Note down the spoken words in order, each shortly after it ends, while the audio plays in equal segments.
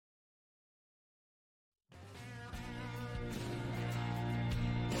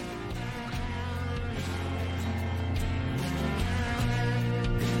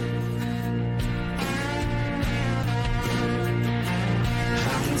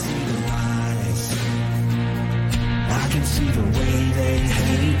can see the way they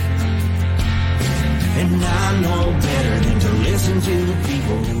hate. And I know better than to listen to the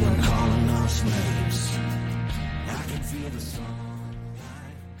people who are calling us slaves. I can feel the sunlight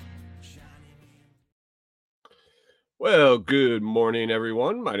shining. Well, good morning,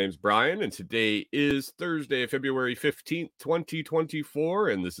 everyone. My name's Brian, and today is Thursday, February 15th, 2024,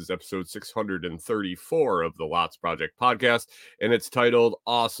 and this is episode 634 of the Lots Project podcast, and it's titled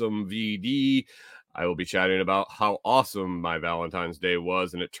Awesome VD. I will be chatting about how awesome my Valentine's Day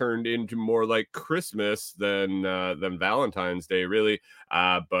was, and it turned into more like Christmas than Valentine's Day, really,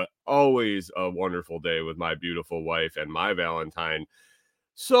 but always a wonderful day with my beautiful wife and my Valentine.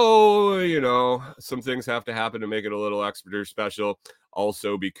 So, some things have to happen to make it a little extra special.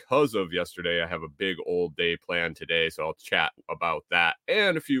 Also, because of yesterday, I have a big old day planned today, so I'll chat about that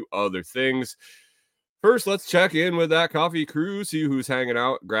and a few other things. First, let's check in with that coffee crew, see who's hanging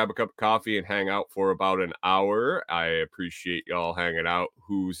out, grab a cup of coffee and hang out for about an hour. I appreciate y'all hanging out.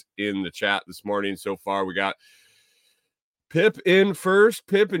 Who's in the chat this morning so far? We got Pip in first.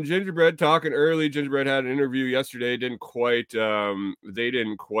 Pip and Gingerbread talking early. Gingerbread had an interview yesterday. They didn't quite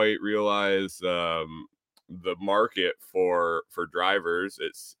realize the market for drivers.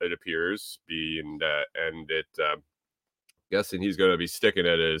 It appears guessing he's going to be sticking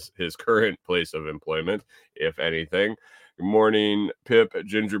at his current place of employment, if anything. Good morning, Pip.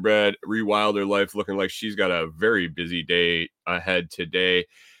 Gingerbread, Rewilder Life, looking like she's got a very busy day ahead today.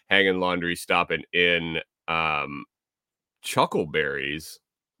 Hanging laundry, stopping in. Chuckleberries.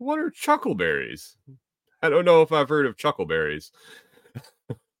 What are chuckleberries? I don't know if I've heard of chuckleberries.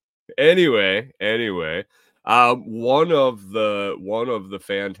 Anyway, one of the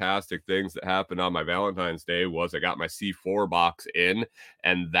fantastic things that happened on my Valentine's Day was I got my C4 box in,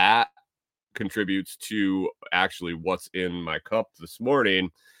 and that contributes to actually what's in my cup this morning.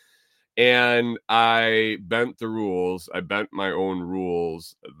 And I bent the rules. I bent my own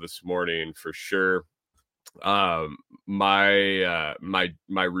rules this morning for sure. My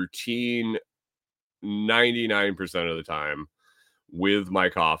routine 99% of the time with my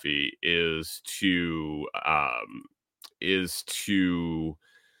coffee is to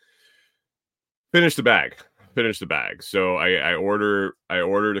finish the bag. So I order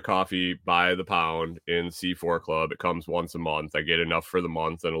the coffee by the pound in C4 Club. It comes once a month. I get enough for the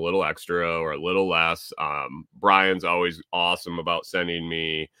month and a little extra or a little less. Brian's always awesome about sending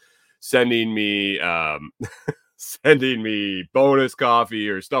me bonus coffee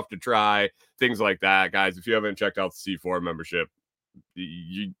or stuff to try, things like that. Guys, if you haven't checked out the C4 membership,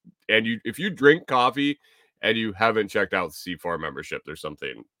 if you drink coffee and you haven't checked out the C4 membership, there's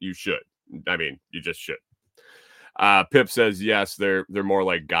something you should. I mean, you just should. Pip says yes, they're more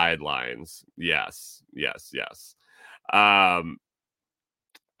like guidelines. Yes.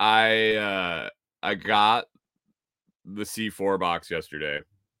 I got the C4 box yesterday,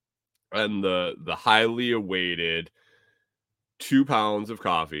 and the highly awaited 2 pounds of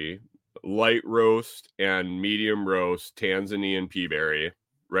coffee, light roast and medium roast Tanzanian peaberry,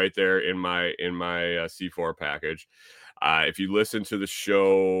 right there in my C4 package. If you listen to the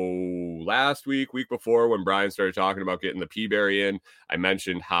show last week before, when Brian started talking about getting the peaberry in, I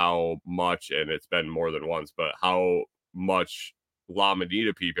mentioned how much, and it's been more than once, but how much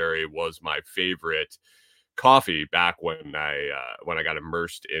Lagunitas peaberry was my favorite coffee back when I got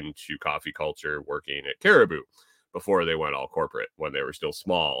immersed into coffee culture working at Caribou before they went all corporate, when they were still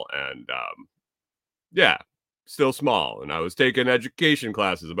small and still small, and I was taking education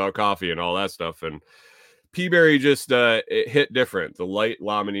classes about coffee and all that stuff, and peaberry just it hit different. The light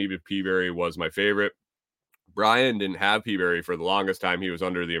Lagunitas peaberry was my favorite. Brian didn't have peaberry for the longest time. He was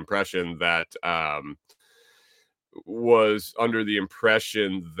under the impression that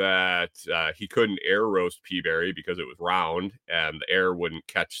he couldn't air roast peaberry because it was round and the air wouldn't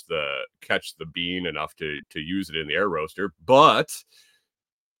catch the bean enough to use it in the air roaster. But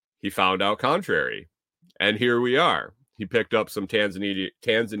he found out contrary, and here we are. He picked up some Tanzanian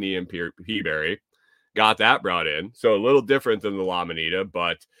peaberry, got that brought in. So a little different than the Lagunitas,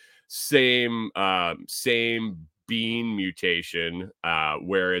 but same bean mutation,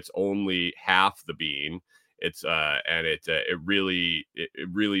 where it's only half the bean. It's it really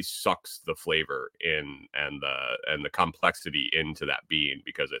sucks the flavor in and the complexity into that bean,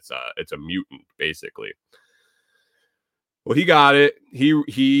 because it's a mutant basically. Well, he got it. He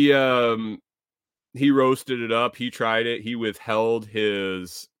roasted it up. He tried it. He withheld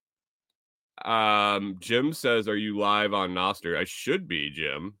his. Jim says, "Are you live on Nostr?" I should be,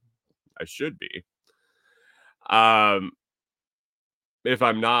 Jim. I should be. If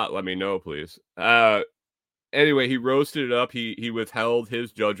I'm not, let me know, please. Anyway, he roasted it up. He withheld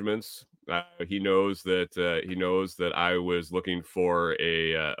his judgments He knows that I was looking for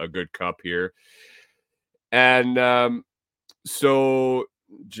a good cup here, and so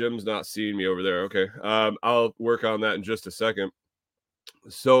Jim's not seeing me over there. Okay, I'll work on that in just a second.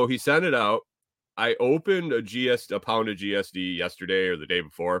 So he sent it out. I opened a pound of GSD yesterday or the day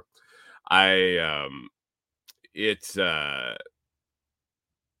before. I it's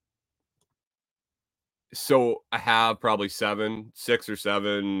So I have probably 6 or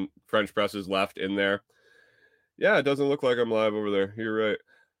 7 French presses left in there. Yeah, it doesn't look like I'm live over there. You're right.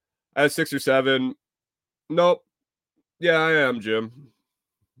 I had 6 or 7. Nope. Yeah, I am, Jim.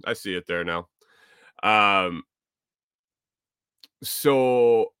 I see it there now. Um,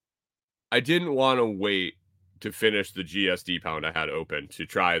 so I didn't want to wait to finish the GSD pound I had open to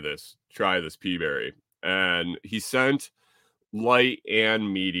try this peaberry. And he sent light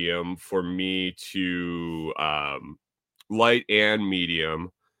and medium for me to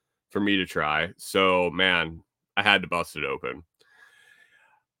try. So man, I had to bust it open.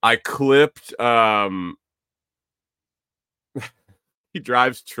 I clipped he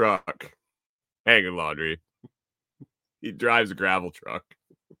drives truck. Hanging laundry. He drives a gravel truck.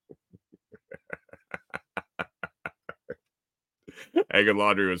 Hanging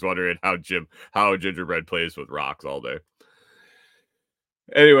laundry was wondering how gingerbread plays with rocks all day.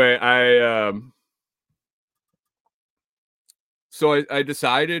 Anyway, I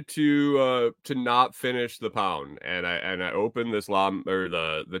decided to not finish the pound, and I opened this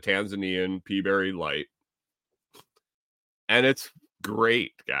the Tanzanian peaberry light, and it's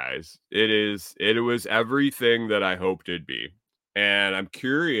great, guys. It was everything that I hoped it'd be, and I'm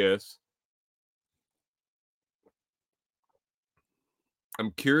curious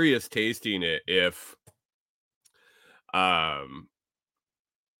tasting it if I'm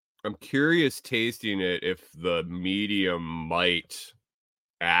curious tasting it if the medium might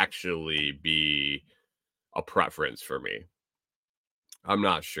actually be a preference for me. I'm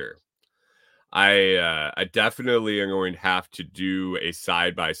not sure. I definitely am going to have to do a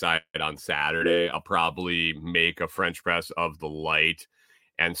side by side on Saturday. I'll probably make a French press of the light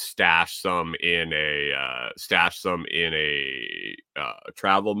and stash some in a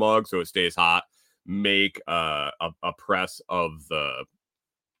travel mug so it stays hot. Make a press of the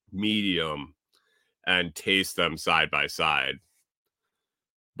medium and taste them side by side.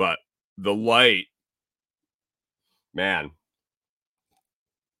 But the light, man,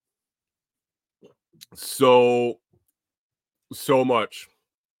 so much,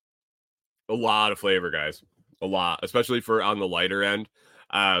 a lot of flavor, guys, a lot, especially for on the lighter end.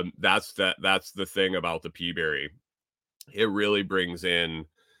 That's the thing about the peaberry. It really brings in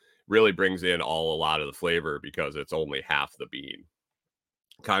a lot of the flavor because it's only half the bean.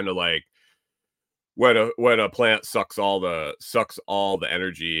 Kind of like when a plant sucks all the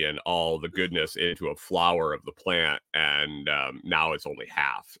energy and all the goodness into a flower of the plant, and now it's only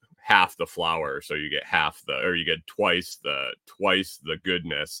half the flower, so you get twice the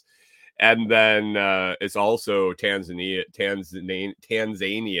goodness. And then it's also Tanzania.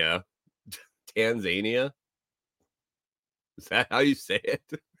 Is that how you say it?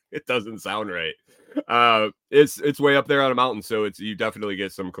 It doesn't sound right. It's way up there on a mountain, so you definitely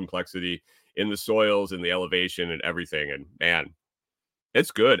get some complexity in the soils and the elevation and everything. And man,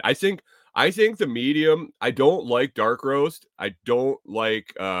 it's good. I think the medium. I don't like dark roast. I don't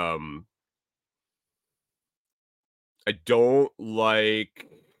like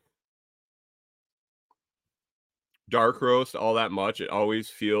dark roast all that much. It always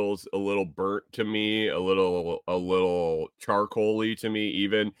feels a little burnt to me, a little charcoaly to me,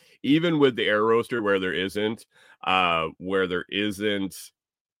 even with the air roaster where there isn't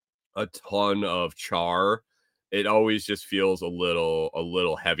a ton of char. It always just feels a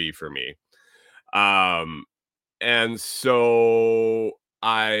little heavy for me. And so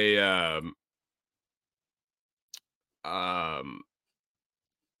I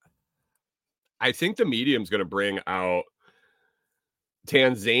I think the medium's going to bring out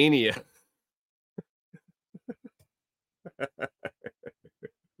Tanzania.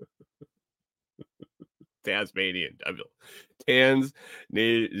 Tasmanian devil.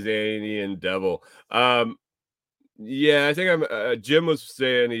 Tanzanian devil. Yeah, I think Jim was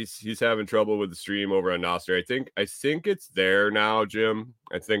saying he's having trouble with the stream over on Nostr. I think it's there now, Jim.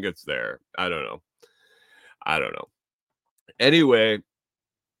 I think it's there. I don't know. Anyway,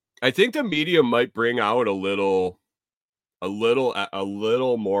 I think the medium might bring out a little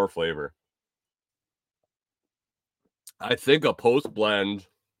more flavor. I think a post blend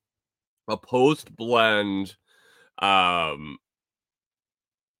with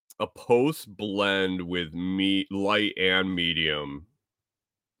light and medium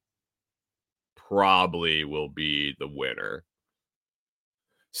probably will be the winner.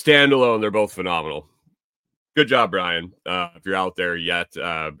 Standalone, they're both phenomenal. Good job, Brian. If you're out there yet,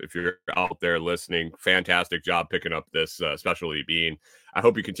 if you're out there listening, fantastic job picking up this specialty bean. I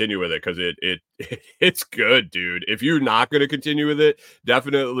hope you continue with it because it's good, dude. If you're not going to continue with it,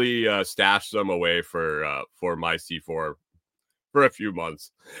 definitely stash some away for my C4 for a few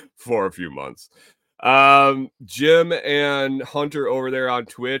months. Jim and Hunter over there on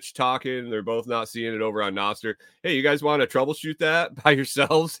Twitch talking. They're both not seeing it over on Nostr. Hey, you guys want to troubleshoot that by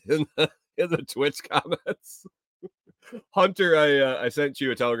yourselves in the Twitch comments? Hunter, I sent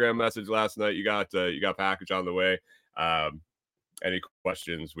you a Telegram message last night. You got package on the way. Any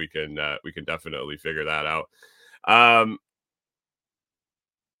questions? We can definitely figure that out.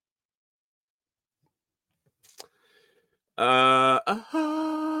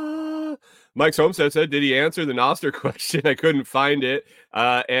 Mike's Homestead said, did he answer the Nostr question? I couldn't find it.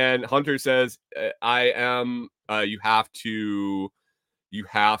 And Hunter says, I am, you have to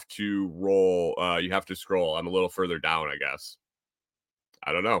roll, you have to scroll. I'm a little further down, I guess.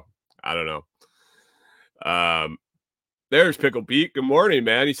 I don't know. There's Pickle Pete. Good morning,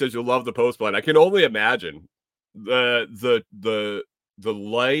 man. He says you'll love the post blend. I can only imagine the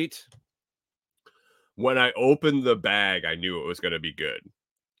light. When I opened the bag, I knew it was going to be good.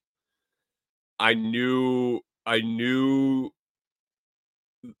 I knew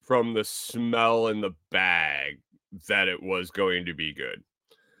from the smell in the bag that it was going to be good.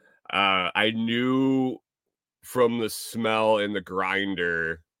 I knew from the smell in the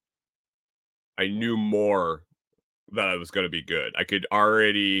grinder, I knew more that it was going to be good. I could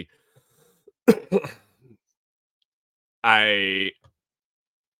already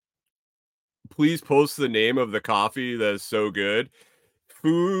please post the name of the coffee that is so good.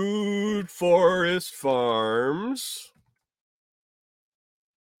 Food Forest Farms.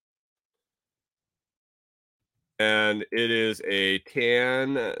 And it is a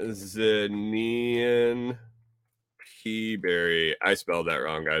Tanzanian pea berry. I spelled that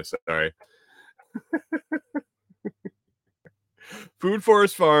wrong, guys. Sorry. Food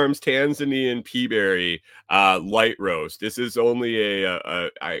Forest Farms Tanzanian pea berry light roast. This is only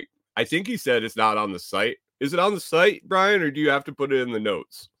I think he said it's not on the site. Is it on the site, Brian, or do you have to put it in the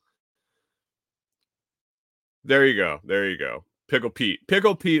notes? There you go. Pickle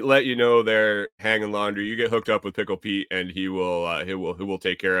Pete let you know they're hanging laundry. You get hooked up with Pickle Pete and he will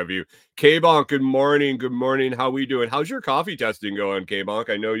take care of you. K-Bonk, good morning. How we doing? How's your coffee testing going,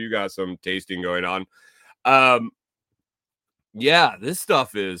 K-Bonk? I know you got some tasting going on. Yeah, this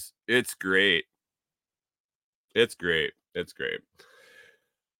stuff it's great.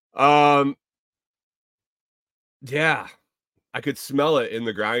 Yeah, I could smell it in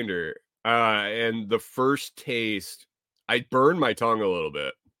the grinder. And the first taste, I burned my tongue a little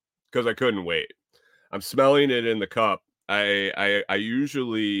bit because I couldn't wait. I'm smelling it in the cup. I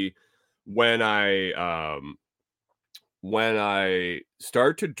usually when I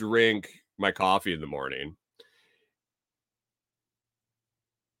start to drink my coffee in the morning,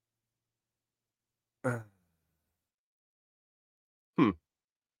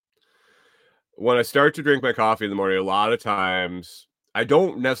 when I start to drink my coffee in the morning, a lot of times I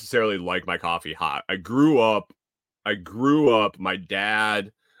don't necessarily like my coffee hot. I grew up, my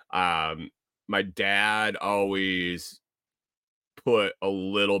dad always put a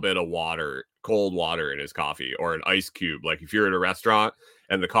little bit of water, cold water in his coffee or an ice cube. Like if you're at a restaurant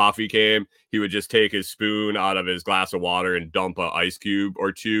and the coffee came, he would just take his spoon out of his glass of water and dump an ice cube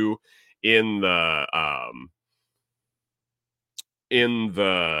or two in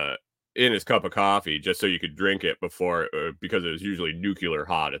his cup of coffee just so you could drink it before, because it was usually nuclear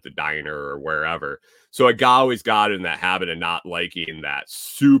hot at the diner or wherever. So I always got in that habit of not liking that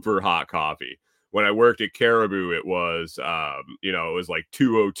super hot coffee. When I worked at Caribou, it was, it was like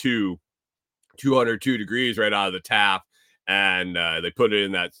 202 degrees right out of the tap. And they put it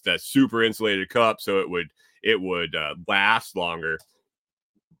in that super insulated cup so it would last longer.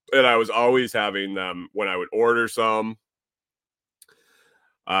 And I was always having them when I would order some.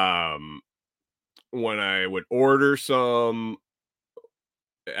 When I would order some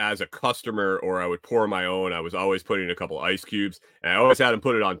as a customer or I would pour my own, I was always putting a couple ice cubes, and I always had them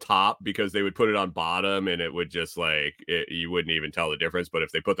put it on top because they would put it on bottom and it would just you wouldn't even tell the difference. But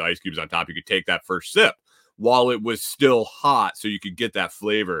if they put the ice cubes on top, you could take that first sip while it was still hot so you could get that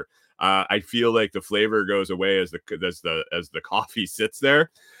flavor. I feel like the flavor goes away as the coffee sits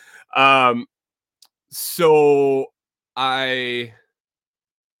there. So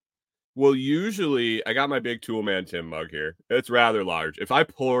usually I got my big Toolman Tim mug here. It's rather large. If I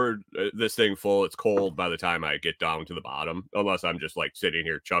poured this thing full, it's cold by the time I get down to the bottom, unless I'm just like sitting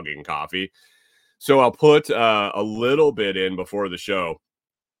here chugging coffee. So I'll put a little bit in before the show,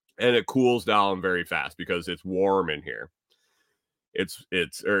 and it cools down very fast because it's warm in here. It's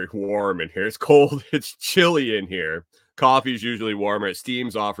warm in here. It's cold. It's chilly in here. Coffee's usually warmer. It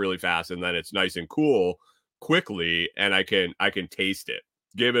steams off really fast, and then it's nice and cool quickly, and I can taste it.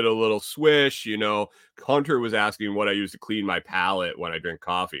 Give it a little swish. Hunter was asking what I use to clean my palate when I drink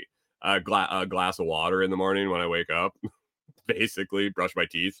coffee. A glass of water in the morning when I wake up. Basically, brush my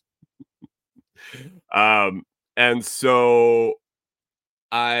teeth. And so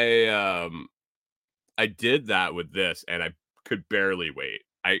I did that with this, and I could barely wait.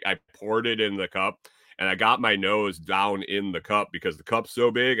 I poured it in the cup, and I got my nose down in the cup because the cup's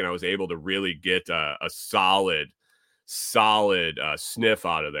so big, and I was able to really get a solid sniff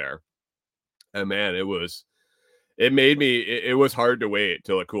out of there. And man, it was hard to wait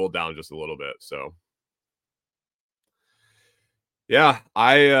till it cooled down just a little bit. So yeah,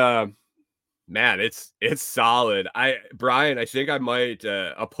 man, it's solid. Brian, I think I might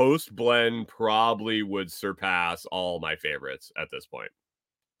a post blend probably would surpass all my favorites at this point.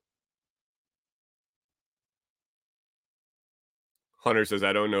 Hunter says,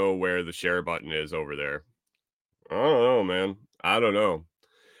 I don't know where the share button is over there. I don't know, man. I don't know.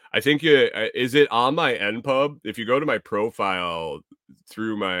 I think is it on my NPub? If you go to my profile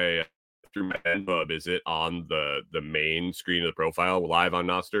through my NPub, is it on the main screen of the profile live on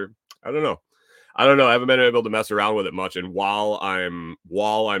Nostr? I don't know. I haven't been able to mess around with it much, and while I'm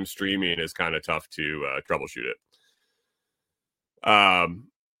streaming, is kind of tough to troubleshoot it.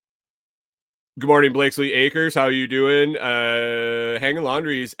 Good morning, Blakesley Akers. How are you doing? Hanging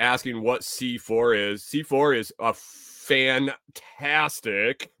Laundry is asking what C4 is. C4 is a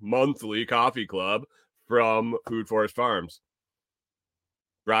fantastic monthly coffee club from Food Forest Farms.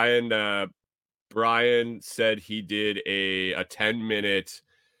 Brian said he did a 10-minute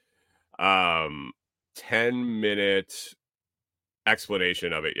 10-minute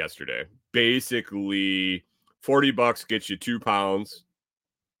explanation of it yesterday. Basically, $40 gets you 2 pounds.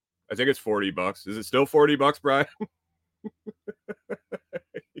 I think it's $40. Is it still $40, Brian?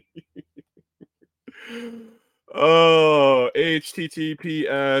 Oh,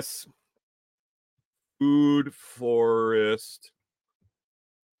 HTTPS Food Forest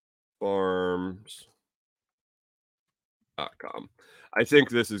Farms.com. I think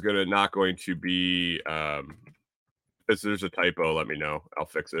this is not going to be if there's a typo, let me know. I'll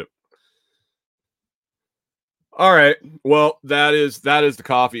fix it. All right. Well, that is the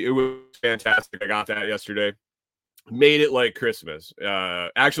coffee. It was fantastic. I got that yesterday. Made it like Christmas.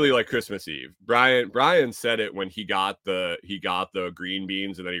 Actually like Christmas Eve. Brian said it when he got the green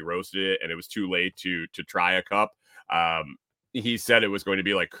beans and then he roasted it and it was too late to try a cup. He said it was going to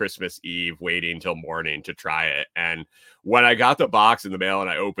be like Christmas Eve, waiting till morning to try it. And when I got the box in the mail and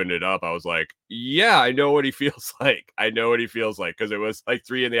I opened it up, I was like, yeah, I know what he feels like. Because it was like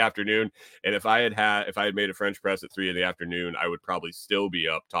 3 p.m. And if I had made a French press at 3 p.m, I would probably still be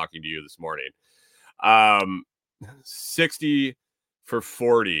up talking to you this morning. 60 for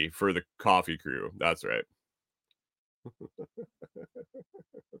 40 for the coffee crew. That's right.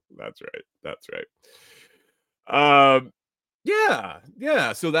 That's right. Yeah.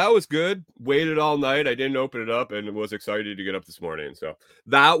 So that was good. Waited all night. I didn't open it up and was excited to get up this morning. So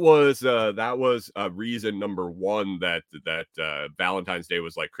that was reason number one that Valentine's Day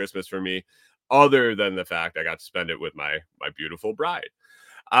was like Christmas for me, other than the fact I got to spend it with my beautiful bride.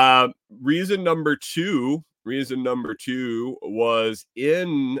 Reason number two was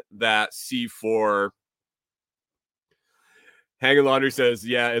in that C4. Hanging Laundry says,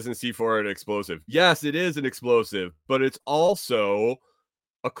 yeah, isn't C4 an explosive? Yes, it is an explosive, but it's also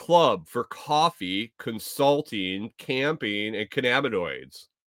a club for coffee, consulting, camping, and cannabinoids.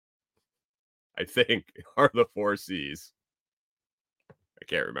 I think are the 4 C's. I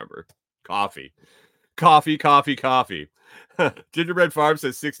can't remember. Coffee. Gingerbread Farm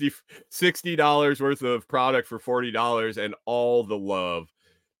says $60 worth of product for $40 and all the love.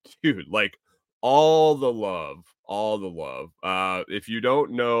 Dude, like all the love. If you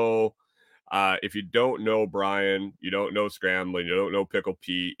don't know Brian, you don't know Scrambling, you don't know Pickle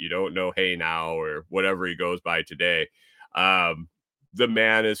Pete, you don't know Hey Now or whatever he goes by today. The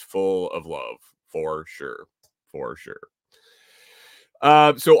man is full of love for sure.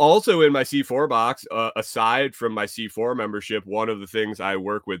 So also in my C4 box, aside from my C4 membership, one of the things I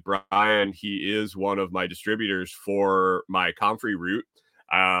work with Brian, he is one of my distributors for my Comfrey root.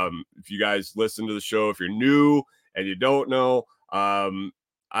 If you guys listen to the show, if you're new and you don't know,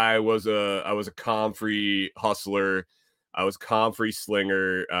 I was a Comfrey hustler. I was Comfrey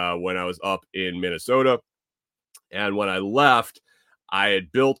slinger when I was up in Minnesota. And when I left, I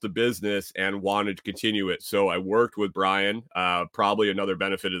had built the business and wanted to continue it. So I worked with Brian, probably another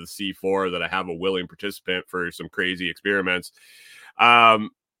benefit of the C4 that I have a willing participant for some crazy experiments.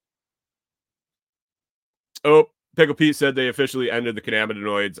 Pickle Pete said they officially ended the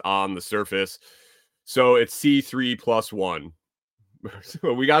cannabinoids on the surface. So it's C3 plus 1.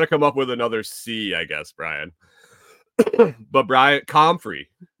 So we got to come up with another C, I guess, Brian. But Brian, Comfrey.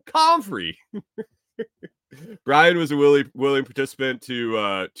 Brian was a willing participant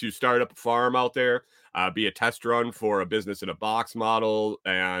to start up a farm out there, be a test run for a business in a box model,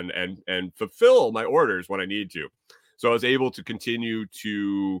 and fulfill my orders when I need to. So I was able to continue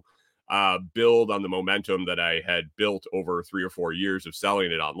to build on the momentum that I had built over 3 or 4 years of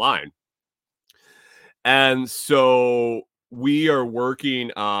selling it online. And so we are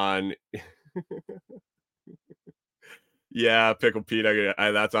working on. Yeah, Pickle Pete,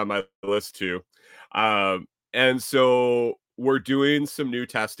 that's on my list too. And so we're doing some new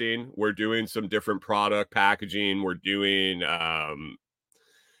testing. We're doing some different product packaging. We're doing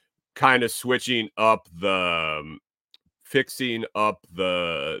kind of switching up fixing up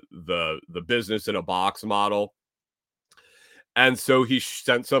the business in a box model. And so he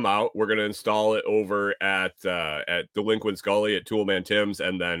sent some out. We're going to install it over at Delinquent Scully at Toolman Tim's,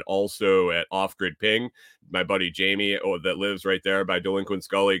 and then also at Off Grid Ping. My buddy Jamie, that lives right there by Delinquent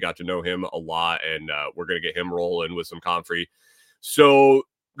Scully, got to know him a lot, and we're going to get him rolling with some Comfrey. So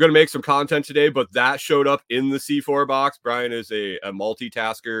going to make some content today, but that showed up in the C4 box. Brian is a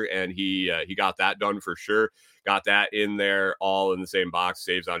multitasker, and he got that done for sure. Got that in there, all in the same box.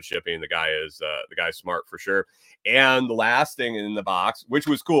 Saves on shipping. The guy's smart for sure. And the last thing in the box, which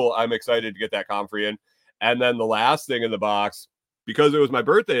was cool, I'm excited to get that Comfrey in. And then the last thing in the box, because it was my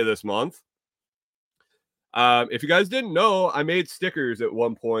birthday this month. If you guys didn't know, I made stickers at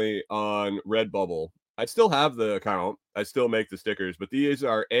one point on Redbubble. I still have the account. I still make the stickers, but these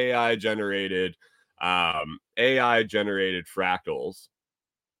are AI generated fractals.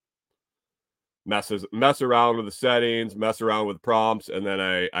 Mess around with the settings, mess around with prompts, and then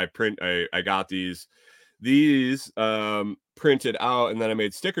I got these printed out, and then I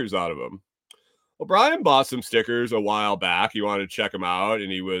made stickers out of them. Well, Brian bought some stickers a while back. He wanted to check them out,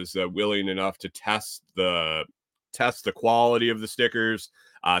 and he was willing enough to test the quality of the stickers,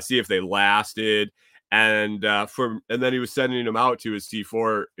 see if they lasted, and then he was sending them out to his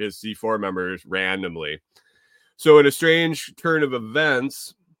C4 members randomly. So in a strange turn of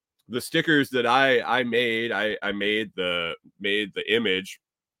events, the stickers that I made, I made the image.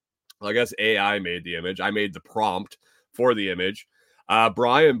 Well, I guess AI made the image. I made the prompt for the image.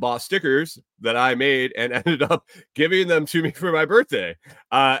 Brian bought stickers that I made and ended up giving them to me for my birthday.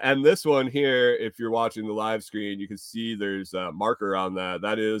 And this one here, if you're watching the live screen, you can see there's a marker on that.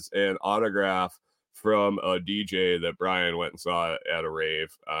 That is an autograph from a DJ that Brian went and saw at a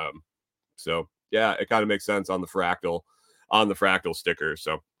rave. So yeah, it kind of makes sense on the fractal sticker.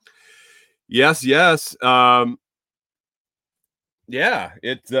 So yes. Yeah,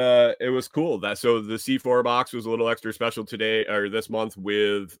 it was cool. So the C4 box was a little extra special today or this month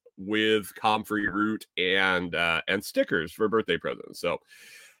with Comfrey root and stickers for birthday presents. So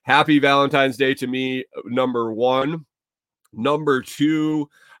happy Valentine's Day to me, number one. Number two,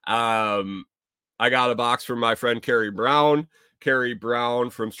 I got a box from my friend Carrie Brown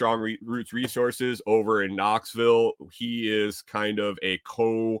from Strong Roots Resources over in Knoxville. He is kind of a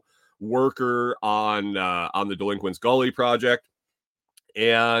co-worker on the Delinquent's Gully project.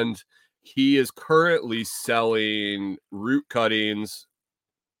 And he is currently selling root cuttings,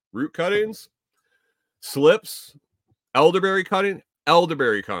 slips, elderberry cuttings.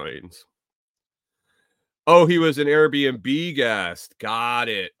 Oh, he was an Airbnb guest. Got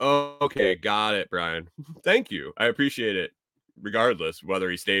it. Okay, got it, Brian. Thank you. I appreciate it, regardless whether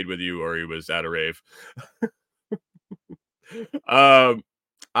he stayed with you or he was at a rave.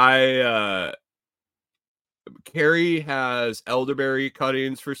 Carrie has elderberry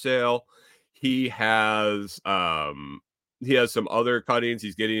cuttings for sale. He has some other cuttings.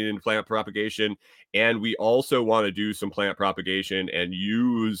 He's getting into plant propagation, and we also want to do some plant propagation and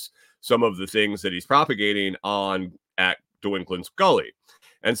use some of the things that he's propagating on at Delinquent's Gully.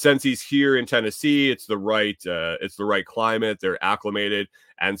 And since he's here in Tennessee, it's the right climate. They're acclimated,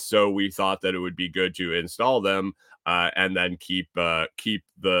 and so we thought that it would be good to install them. And then keep the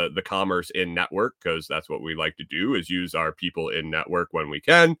commerce in network, because that's what we like to do, is use our people in network when we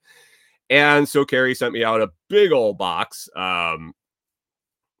can. And so Carrie sent me out a big old box, HOA.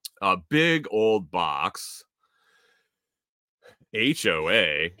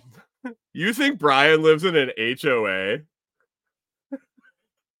 You think Brian lives in an HOA?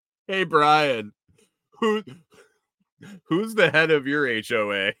 Hey, Brian, Who's the head of your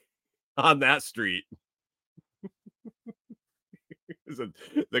HOA on that street? Is it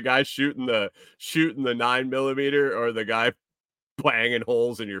the guy shooting the 9mm or the guy banging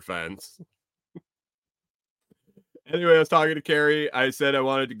holes in your fence? Anyway, I was talking to Carrie. I said I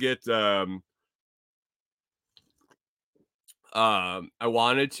wanted to get I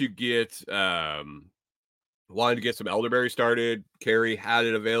wanted to get some elderberry started. Carrie had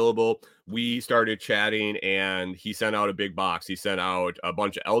it available. We started chatting and he sent out a big box. He sent out a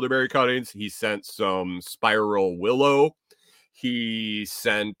bunch of elderberry cuttings. He sent some spiral willow. He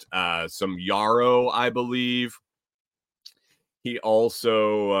sent some yarrow, I believe. He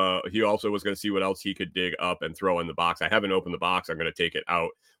also was going to see what else he could dig up and throw in the box. I haven't opened the box. I'm going to take it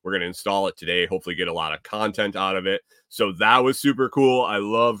out. We're going to install it today, hopefully get a lot of content out of it. So that was super cool. I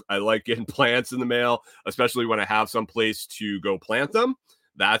like getting plants in the mail, especially when I have some place to go plant them.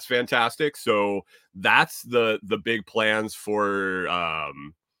 That's fantastic. So that's the big plans for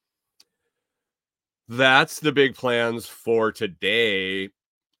today.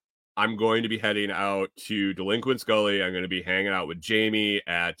 I'm going to be heading out to Delinquent Scully. I'm going to be hanging out with Jamie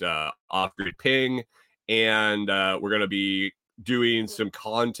at Off-Grid Ping, and we're going to be doing some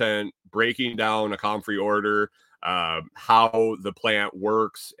content, breaking down a comfrey order, how the plant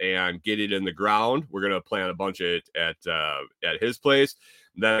works, and get it in the ground. We're going to plant a bunch of it at his place.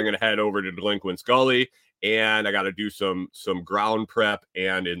 Then I'm going to head over to Delinquent Scully, and I got to do some ground prep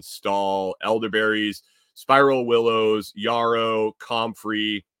and install elderberries, spiral willows, yarrow,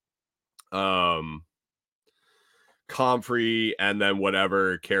 comfrey, and then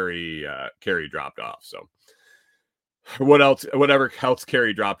whatever Carrie dropped off. So whatever else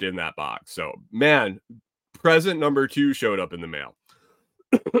Carrie dropped in that box. So man, present number 2 showed up in the mail.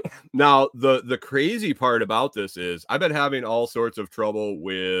 Now the crazy part about this is I've been having all sorts of trouble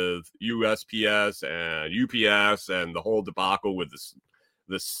with USPS and UPS and the whole debacle with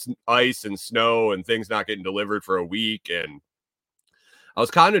this ice and snow and things not getting delivered for a week. And I was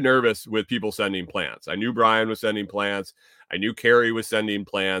kind of nervous with people sending plants. I knew Brian was sending plants. I knew Carrie was sending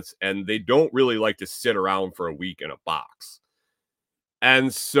plants, and they don't really like to sit around for a week in a box.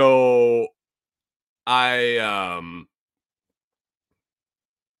 And so I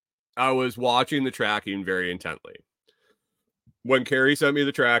was watching the tracking very intently. When Carrie sent me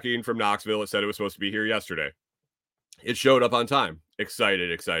the tracking from Knoxville, it said it was supposed to be here yesterday. It showed up on time.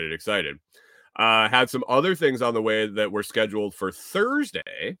 Excited. Had some other things on the way that were scheduled for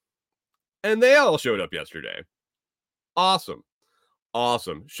Thursday, and they all showed up yesterday. Awesome.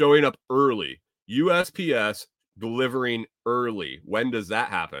 Showing up early. USPS delivering early. When does that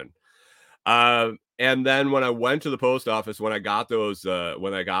happen? And then when I went to the post office, when I got those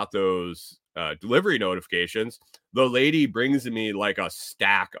delivery notifications, the lady brings me like a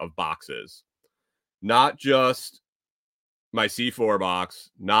stack of boxes, not just my C4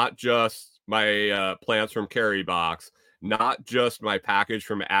 box, not just my plants from Carrie box, not just my package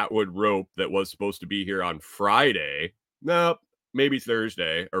from Atwood Rope that was supposed to be here on Friday. No, maybe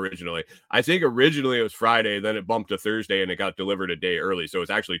Thursday originally. I think originally it was Friday, then it bumped to Thursday and it got delivered a day early. So it's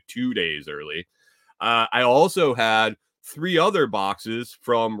actually 2 days early. I also had 3 other boxes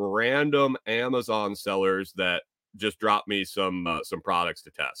from random Amazon sellers that just dropped me some products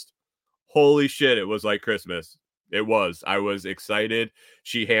to test. Holy shit, it was like Christmas. It was. I was excited.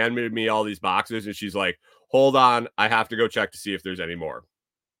 She handed me all these boxes and she's like, hold on, I have to go check to see if there's any more.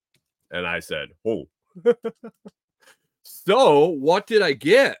 And I said, oh. So what did I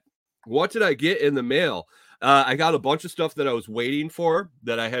get? What did I get in the mail? I got a bunch of stuff that I was waiting for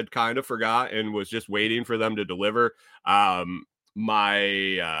that I had kind of forgot and was just waiting for them to deliver. My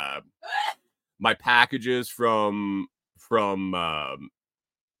packages from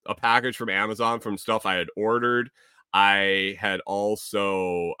a package from Amazon from stuff I had ordered. I had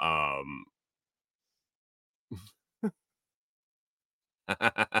also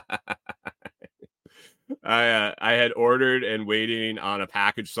I had ordered and waiting on a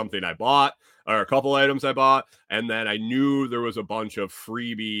package, something I bought, or a couple items I bought, and then I knew there was a bunch of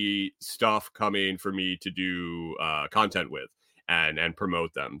freebie stuff coming for me to do content with and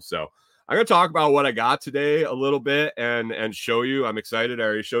promote them. So I'm going to talk about what I got today a little bit and show you. I'm excited. I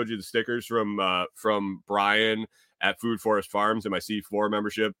already showed you the stickers from Brian at Food Forest Farms and my C4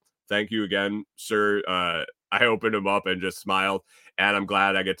 membership. Thank you again, sir. I opened them up and just smiled, and I'm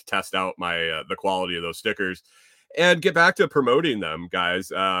glad I get to test out my the quality of those stickers and get back to promoting them, guys.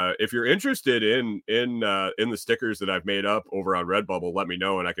 If you're interested in the stickers that I've made up over on Redbubble, let me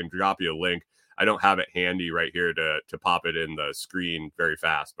know and I can drop you a link. I don't have it handy right here to pop it in the screen very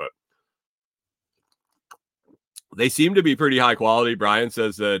fast, but they seem to be pretty high quality. Brian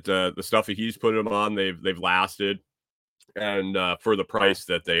says that the stuff that he's put them on, they've lasted. and for the price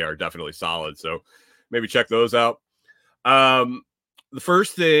that they are definitely solid. So maybe check those out. The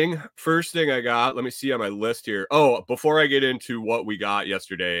first thing I got, let me see on my list here. Oh, before I get into what we got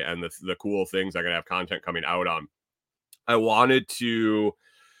yesterday and the cool things I'm gonna have content coming out on, I wanted to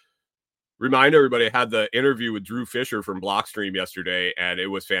remind everybody I had the interview with Drew Fisher from Blockstream yesterday, and it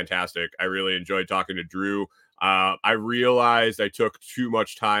was fantastic. I really enjoyed talking to Drew. I realized I took too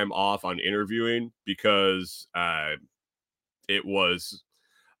much time off on interviewing because I was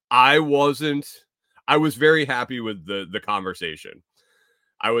very happy with the conversation.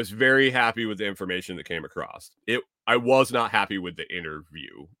 I was very happy with the information that came across. I was not happy with the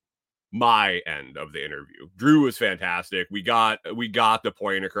interview. My end of the interview. Drew was fantastic. We got the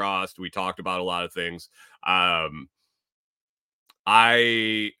point across. We talked about a lot of things. I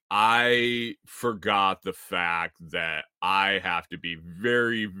forgot the fact that I have to be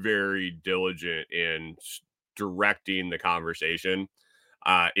very, very diligent in directing the conversation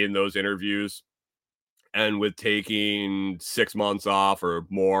in those interviews. And with taking 6 months off or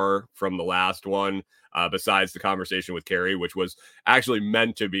more from the last one, besides the conversation with Carrie, which was actually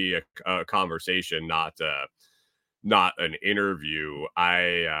meant to be a conversation, not an interview,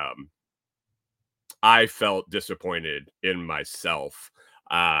 I felt disappointed in myself.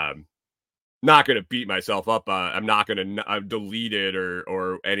 Not going to beat myself up. I'm not going to delete it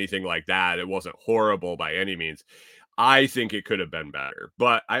or anything like that. It wasn't horrible by any means. I think it could have been better,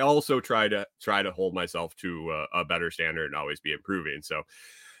 but I also try to hold myself to a better standard and always be improving. So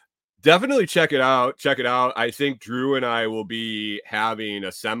definitely check it out. I think Drew and I will be having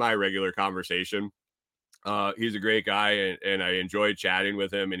a semi-regular conversation. He's a great guy, and I enjoyed chatting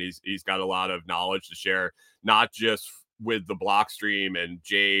with him, and he's got a lot of knowledge to share, not just with the Blockstream and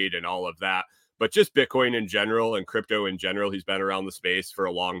Jade and all of that, but just Bitcoin in general and crypto in general. He's been around the space for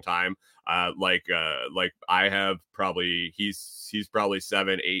a long time. Like I have probably, he's probably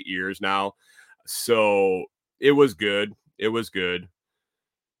 7-8 years now. So it was good.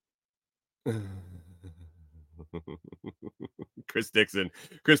 Chris Dixon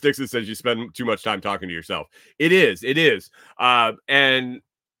says you spend too much time talking to yourself. It is. And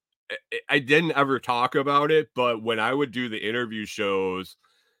I didn't ever talk about it, but when I would do the interview shows,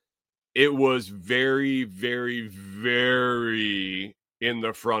 it was very, very, very in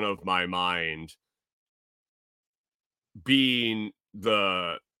the front of my mind being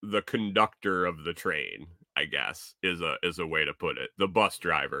the conductor of the train, I guess is a way to put it. The bus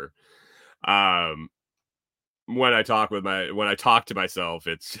driver. When I talk to myself,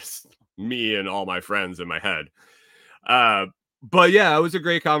 it's just me and all my friends in my head. But yeah, it was a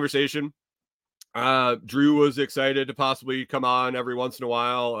great conversation. Drew was excited to possibly come on every once in a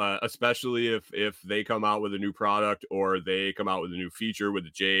while, especially if they come out with a new product or they come out with a new feature with the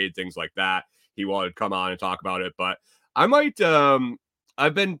Jade, things like that. He wanted to come on and talk about it, but I might,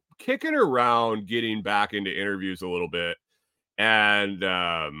 I've been kicking around getting back into interviews a little bit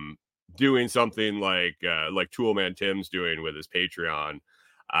and, doing something like Toolman Tim's doing with his Patreon.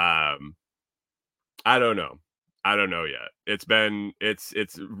 I don't know yet. It's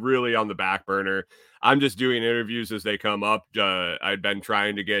really on the back burner. I'm just doing interviews as they come up. I've been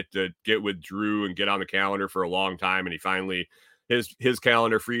trying to get with Drew and get on the calendar for a long time, and he finally his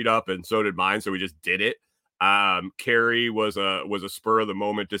calendar freed up, and so did mine. So we just did it. Carrie was a spur of the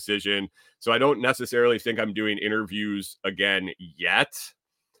moment decision. So I don't necessarily think I'm doing interviews again yet.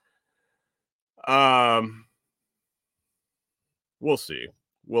 We'll see.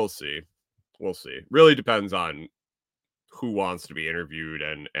 Really depends on who wants to be interviewed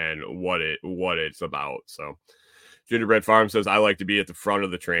and what it's about. So Gingerbread Farm says, I like to be at the front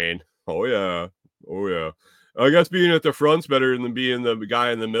of the train. Oh yeah. I guess being at the front's better than being the guy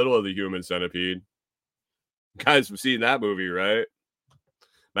in the middle of the Human Centipede. Guys have seen that movie, right?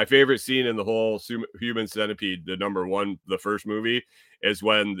 My favorite scene in the whole Human Centipede, the first movie, is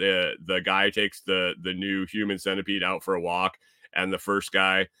when the guy takes the new Human Centipede out for a walk, and the first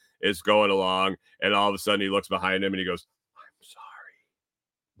guy is going along, and all of a sudden he looks behind him and he goes, "I'm sorry."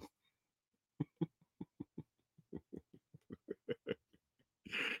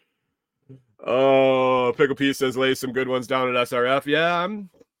 Oh, Pickle Piece says, lay some good ones down at SRF. Yeah,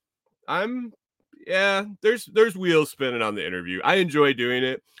 yeah, there's wheels spinning on the interview. I enjoy doing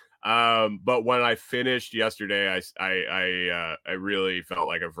it. But when I finished yesterday, I really felt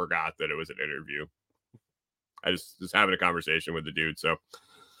like I forgot that it was an interview. I just having a conversation with the dude. So,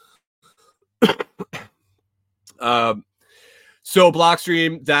 so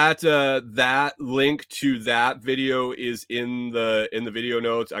Blockstream, that link to that video is in the video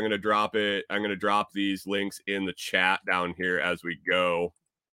notes. I'm gonna drop it. I'm gonna drop these links in the chat down here as we go.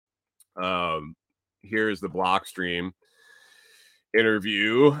 Here's the Blockstream.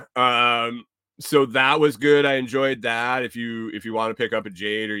 interview. So that was good. I enjoyed that. If you want to pick up a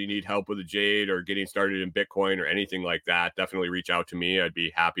jade, or you need help with a jade, or getting started in Bitcoin or anything like that, definitely reach out to me. I'd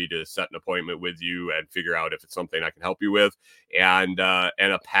be happy to set an appointment with you and figure out if it's something I can help you with, and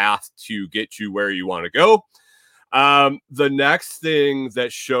a path to get you where you want to go. The next thing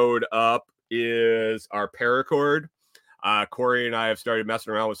that showed up is our paracord. Corey and I have started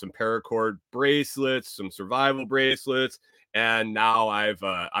messing around with some paracord bracelets, some survival bracelets, and now I've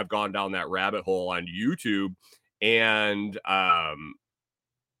gone down that rabbit hole on YouTube, and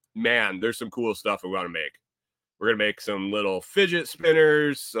man, there's some cool stuff we want to make. We're gonna make some little fidget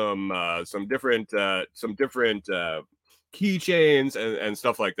spinners, some different keychains and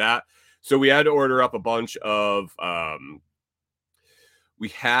stuff like that. So we had to order up a bunch of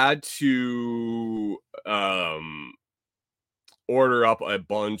order up a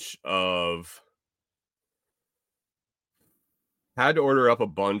bunch of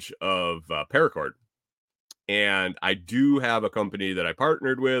paracord. And I do have a company that I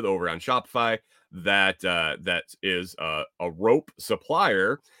partnered with over on Shopify that is a rope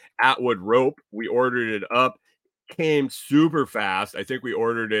supplier. Atwood Rope. We ordered it up, came super fast. I think we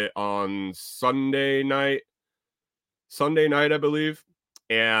ordered it on Sunday night, I believe,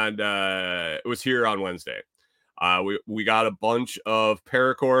 and it was here on Wednesday. We got a bunch of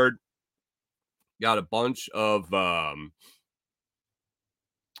paracord, got a bunch of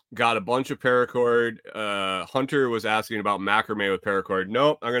paracord. Hunter was asking about macrame with paracord.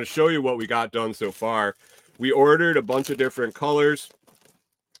 Nope, I'm going to show you what we got done so far. We ordered a bunch of different colors,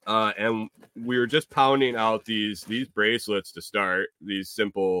 and we were just pounding out these bracelets to start. These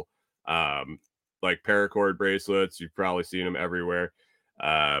simple like paracord bracelets. You've probably seen them everywhere.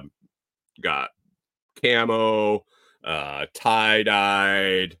 Got camo,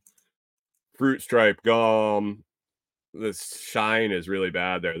 tie-dyed, fruit stripe gum. This shine is really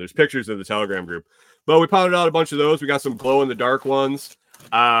bad there. There's pictures of the Telegram group, but we pounded out a bunch of those. We got some glow in the dark ones,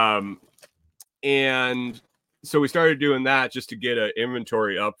 and so we started doing that just to get an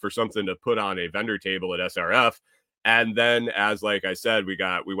inventory up for something to put on a vendor table at SRF. And then, as like I said, we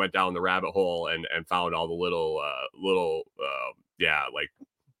went down the rabbit hole and found all the little like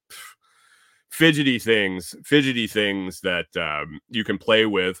fidgety things that you can play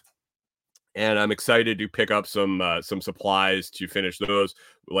with. And I'm excited to pick up some supplies to finish those.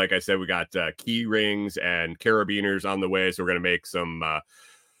 Like I said, we got key rings and carabiners on the way, so we're going to make some.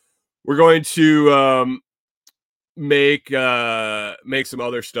 We're going to make some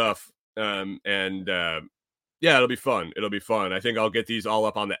other stuff, yeah, it'll be fun. I think I'll get these all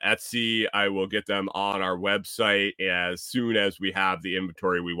up on the Etsy. I will get them on our website as soon as we have the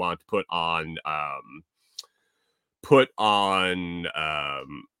inventory we want to put on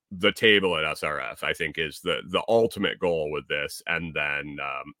the table at SRF. I think is the ultimate goal with this, and then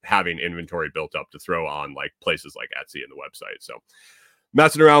having inventory built up to throw on like places like Etsy and the website. So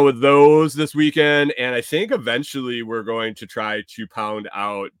messing around with those this weekend, and I think eventually we're going to try to pound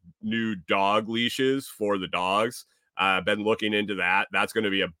out new dog leashes for the dogs. I've been looking into that. That's going to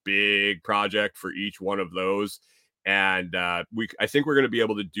be a big project for each one of those, and I think we're going to be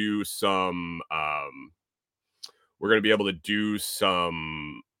able to do some. We're going to be able to do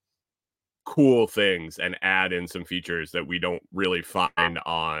some cool things and add in some features that we don't really find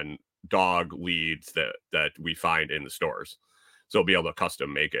on dog leads that we find in the stores. So we'll be able to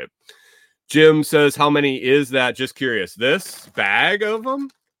custom make it. Jim says, how many is that? Just curious. This bag of them?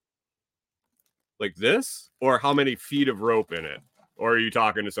 Like this? Or how many feet of rope in it? Or are you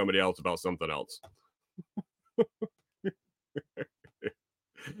talking to somebody else about something else?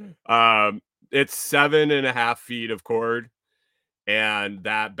 It's 7.5 feet of cord. And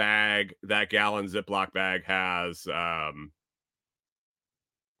that bag, that gallon Ziploc bag has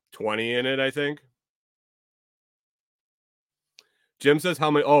 20 in it, I think. Jim says, how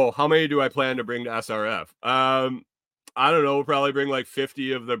many do I plan to bring to SRF? I don't know. We'll probably bring like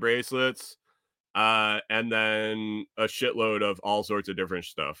 50 of the bracelets, and then a shitload of all sorts of different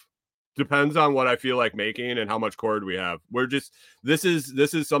stuff. Depends on what I feel like making and how much cord we have. This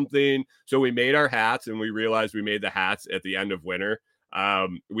is something. So we made our hats, and we realized we made the hats at the end of winter.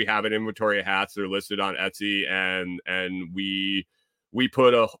 We have an inventory of hats. They're listed on Etsy, and we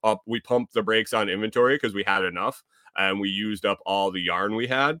pumped the brakes on inventory because we had enough. And we used up all the yarn we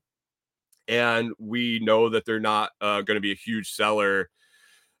had, and we know that they're not going to be a huge seller.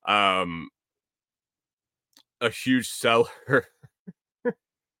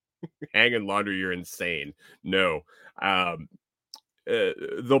 Hanging laundry, you're insane. No,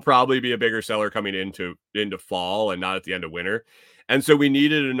 they'll probably be a bigger seller coming into fall and not at the end of winter. And so we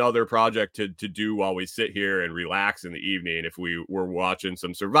needed another project to do while we sit here and relax in the evening. If we were watching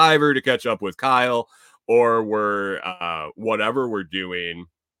some Survivor to catch up with Kyle, or we're whatever we're doing,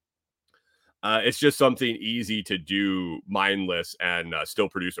 it's just something easy to do, mindless, and still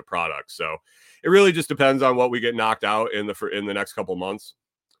produce a product. So it really just depends on what we get knocked out in the next couple months.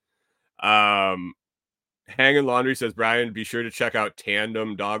 Hanging Laundry says, Brian, be sure to check out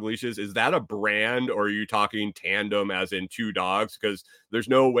Tandem dog leashes. Is that a brand, or are you talking tandem as in two dogs? Because there's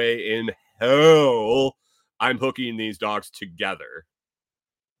no way in hell I'm hooking these dogs together.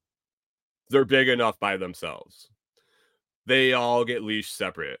 They're big enough by themselves. They all get leashed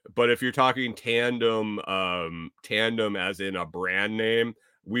separate. But if you're talking tandem, tandem as in a brand name,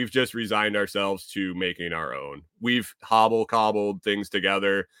 we've just resigned ourselves to making our own. We've cobbled things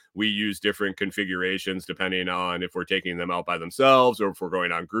together. We use different configurations depending on if we're taking them out by themselves or if we're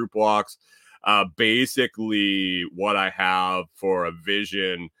going on group walks. Basically, what I have for a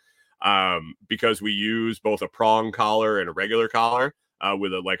vision, because we use both a prong collar and a regular collar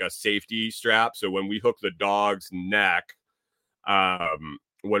with a safety strap. So when we hook the dog's neck,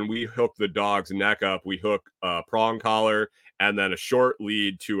 when we hook the dog's neck up, we hook a prong collar and then a short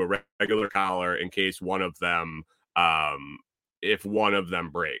lead to a regular collar in case one of them, if one of them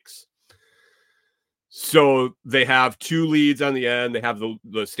breaks. So they have two leads on the end. They have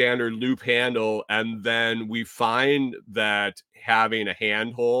the standard loop handle. And then we find that having a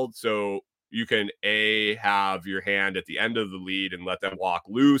handhold, so you can have your hand at the end of the lead and let them walk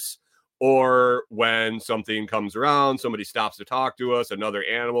loose. Or when something comes around, somebody stops to talk to us, another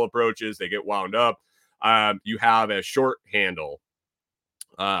animal approaches, they get wound up. You have a short handle,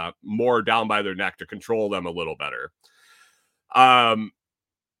 more down by their neck to control them a little better. I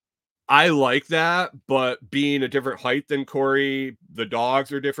like that, but being a different height than Corey, the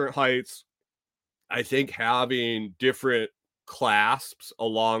dogs are different heights. I think having different clasps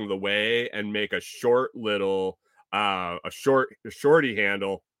along the way and make a short little, shorty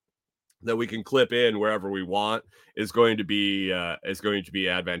handle that we can clip in wherever we want is going to be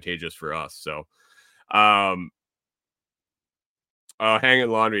advantageous for us. So, Hanging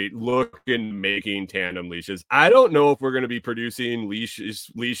Laundry, making tandem leashes. I don't know if we're going to be producing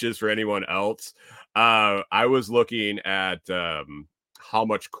leashes for anyone else. I was looking at how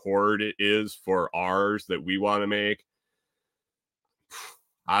much cord it is for ours that we want to make.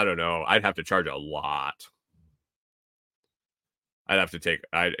 I don't know. I'd have to charge a lot. I'd have to take,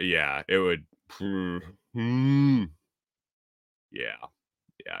 it would, yeah.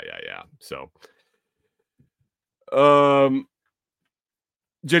 So,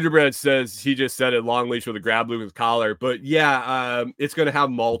 Gingerbread says he just said it, long leash with a grab loop with collar, but yeah, it's going to have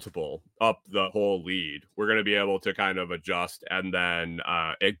multiple up the whole lead. We're going to be able to kind of adjust and then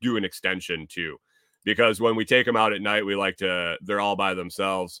do an extension too, because when we take them out at night, they're all by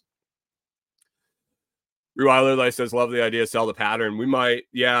themselves. Reweiler Life says, love the idea, sell the pattern. We might,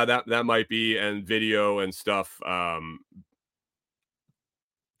 that might be, and video and stuff.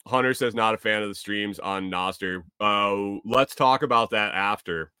 Hunter says, not a fan of the streams on Nostr. Let's talk about that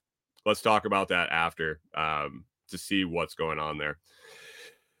after. To see what's going on there.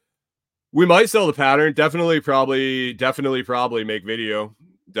 We might sell the pattern. Definitely probably make video.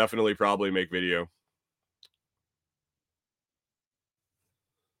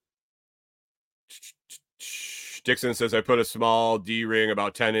 Dixon says, I put a small D-ring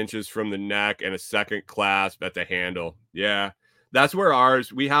about 10 inches from the neck and a second clasp at the handle. Yeah, that's where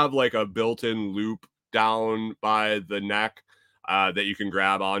ours, we have like a built-in loop down by the neck that you can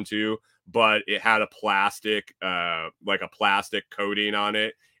grab onto, but it had a plastic, plastic coating on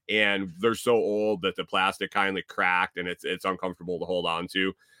it. And they're so old that the plastic kindly cracked and it's uncomfortable to hold on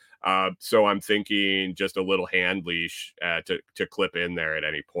to. So I'm thinking just a little hand leash to clip in there at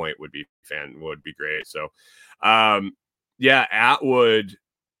any point would be great. So, Atwood,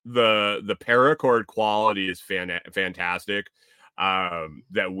 the paracord quality is fantastic.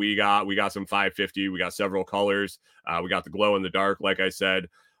 That we got some 550, we got several colors. We got the glow in the dark, like I said,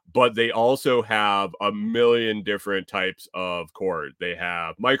 but they also have a million different types of cord. They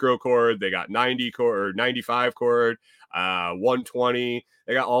have micro cord, they got 90 cord or 95 cord, 120.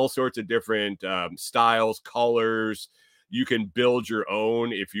 They got all sorts of different styles, colors. You can build your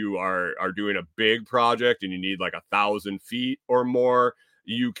own if you are doing a big project and you need like 1,000 feet or more.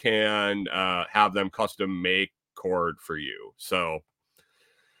 You can have them custom make cord for you. So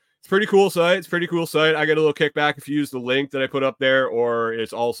it's a pretty cool site. I get a little kickback if you use the link that I put up there, or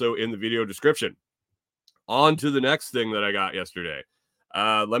it's also in the video description. On to the next thing that I got yesterday.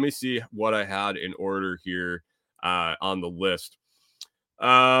 Let me see what I had in order here on the list.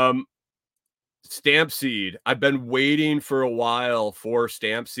 Stampseed. I've been waiting for a while for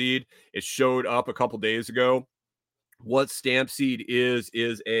Stampseed. It showed up a couple days ago. What Stampseed is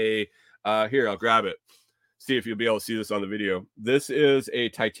a here, I'll grab it. See if you'll be able to see this on the video. This is a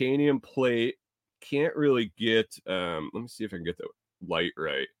titanium plate. Can't really get let me see if I can get the light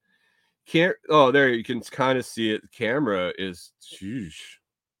right. Oh, there you can kind of see it. The camera is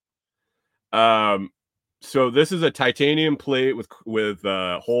so this is a titanium plate with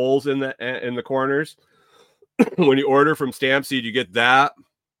holes in the corners. When you order from Stampseed, you get that,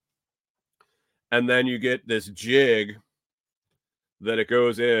 and then you get this jig that it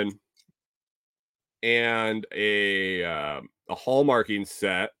goes in, and a hallmarking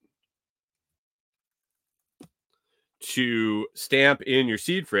set to stamp in your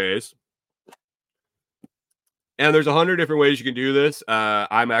seed phrase. And there's 100 different ways you can do this.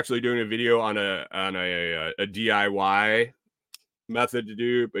 I'm actually doing a video on a DIY method to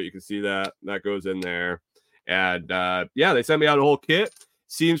do, but you can see that goes in there. And yeah, they sent me out a whole kit.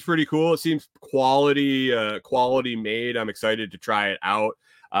 Seems pretty cool. It seems quality made. I'm excited to try it out.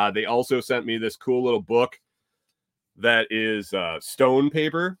 They also sent me this cool little book that is stone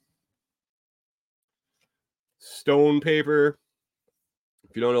paper. Stone paper.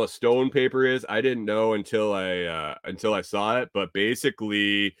 If you don't know what stone paper is, I didn't know until I saw it. But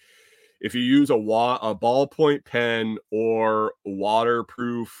basically, if you use a ballpoint pen or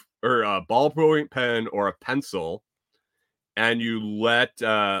waterproof, or a ballpoint pen or a pencil, and you let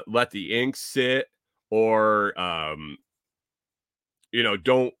the ink sit, or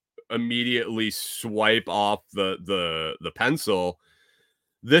don't immediately swipe off the pencil,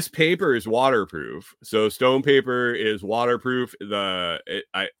 this paper is waterproof. So stone paper is waterproof.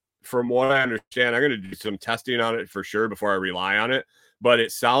 From what I understand, I'm going to do some testing on it for sure before I rely on it. But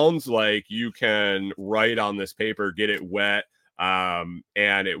it sounds like you can write on this paper, get it wet, and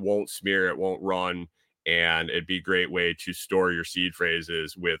it won't smear, it won't run, and it'd be a great way to store your seed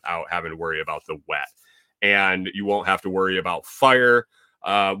phrases without having to worry about the wet. And you won't have to worry about fire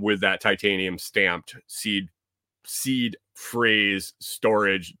with that titanium stamped seed phrase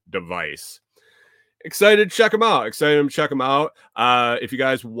storage device. Excited to check them out. If you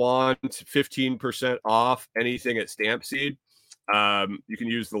guys want 15% off anything at Stampseed, you can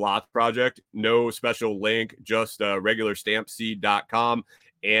use the Lots Project. No special link, just regular stampseed.com,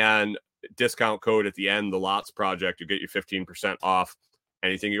 and discount code at the end, the Lots Project. You get you 15% off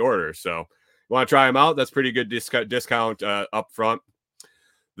anything you order. So you want to try them out? That's pretty good discount up front.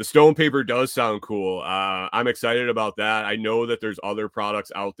 The stone paper does sound cool. I'm excited about that. I know that there's other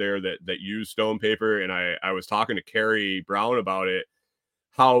products out there that use stone paper, and I was talking to Carrie Brown about it,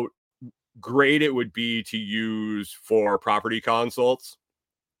 how great it would be to use for property consults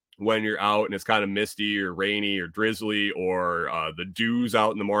when you're out and it's kind of misty or rainy or drizzly, or the dew's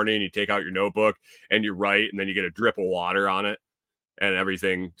out in the morning. You take out your notebook and you write, and then you get a drip of water on it and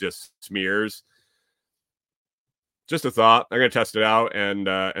everything just smears. Just a thought. I'm going to test it out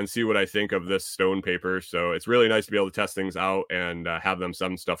and see what I think of this stone paper. So it's really nice to be able to test things out and have them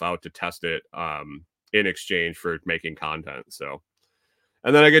send stuff out to test it in exchange for making content. So,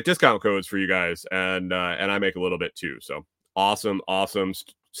 and then I get discount codes for you guys, and I make a little bit too. So awesome.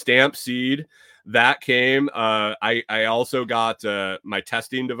 Stampseed that came. I also got my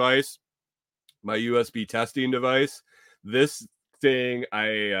testing device, my USB testing device. This thing,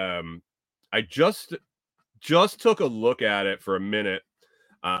 I just took a look at it for a minute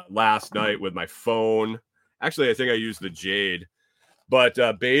last night with my phone. Actually, I think I used the Jade. But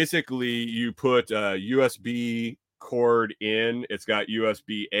basically, you put a USB cord in. It's got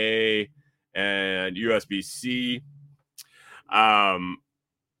USB-A and USB-C.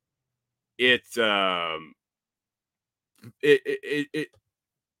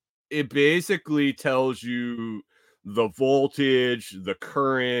 It basically tells you the voltage, the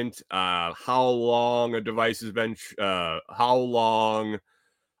current, how long a device has been, how long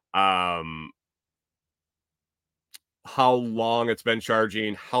it's been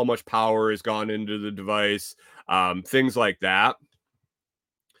charging, how much power has gone into the device, things like that.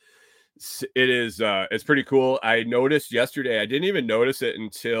 It's pretty cool. I noticed yesterday, I didn't even notice it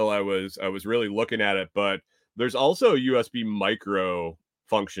until I was really looking at it, but there's also USB micro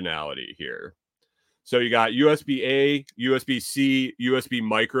functionality here. So you got USB-A, USB-C, USB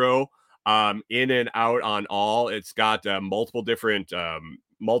micro, in and out on all. It's got multiple different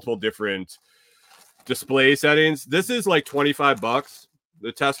display settings. This is like $25.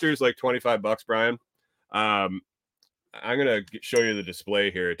 The tester is like $25, Brian. I'm gonna show you the display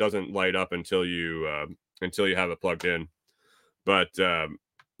here. It doesn't light up until you have it plugged in. But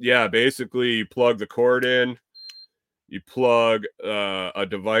yeah, basically you plug the cord in, you plug a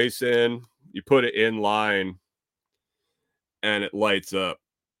device in. you put it in line and it lights up.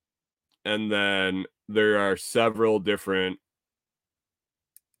 And then there are several different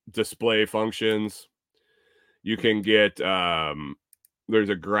display functions. You can get there's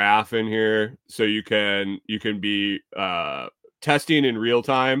a graph in here, so you can be testing in real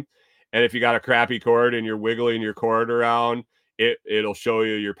time, and if you got a crappy cord and you're wiggling your cord around, it'll show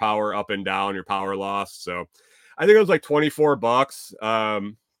you your power up and down, your power loss. So I think it was like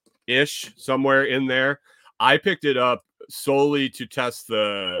 $24 ish, somewhere in there. I picked it up solely to test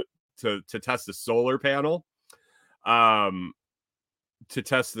the to test the solar panel. To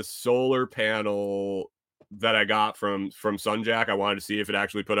test the solar panel that I got from Sunjack. I wanted to see if it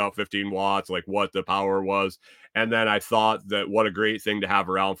actually put out 15 watts, like what the power was. And then I thought that what a great thing to have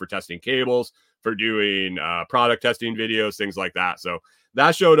around for testing cables, for doing product testing videos, things like that. So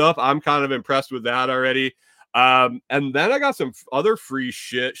that showed up. I'm kind of impressed with that already. And then I got some other free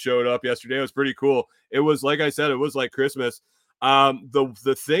shit showed up yesterday. It was pretty cool. It was, like I said, it was like Christmas.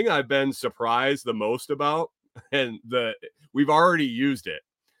 The thing I've been surprised the most about, and we've already used it.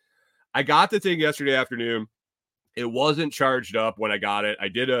 I got the thing yesterday afternoon. It wasn't charged up when I got it. I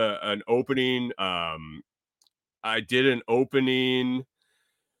did an opening.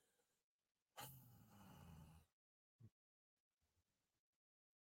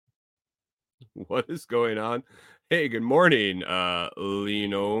 What is going on? Hey, good morning,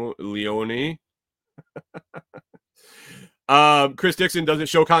 Leone. Chris Dixon, doesn't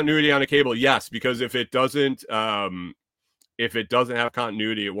show continuity on a cable. Yes, because if it doesn't have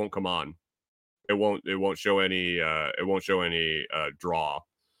continuity, it won't come on. It won't show any draw.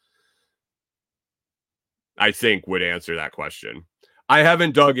 I think would answer that question. I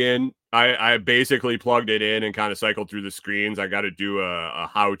haven't dug in. I basically plugged it in and kind of cycled through the screens. I got to do a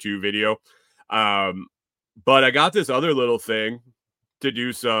how-to video. But I got this other little thing to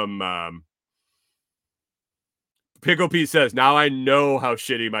do some Pickle Pete says, now I know how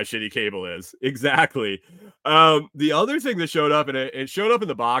shitty my shitty cable is. Exactly. The other thing that showed up, and it showed up in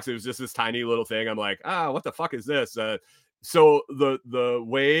the box, it was just this tiny little thing. I'm like, what the fuck is this? So the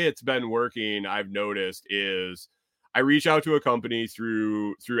way it's been working, I've noticed, is I reach out to a company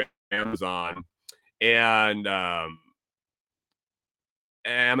through Amazon, and I'm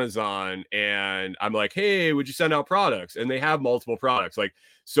like, hey, would you send out products? And they have multiple products. Like,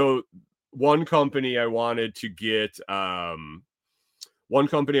 so one company I wanted to get some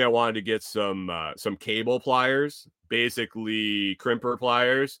cable pliers, basically crimper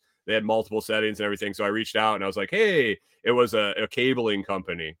pliers. They had multiple settings and everything. So I reached out and I was like, hey, it was a cabling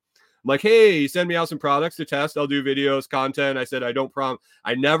company. I'm like, hey, send me out some products to test. I'll do videos, content. I said, I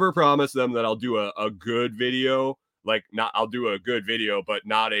never promise them that I'll do a good video. Like, I'll do a good video, but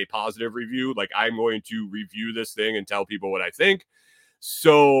not a positive review. Like, I'm going to review this thing and tell people what I think.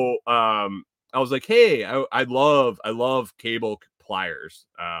 So I was like, hey, I love cable pliers.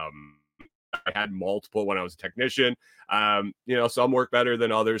 I had multiple when I was a technician. Some work better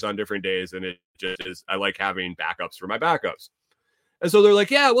than others on different days, and it just is, I like having backups for my backups. And so they're like,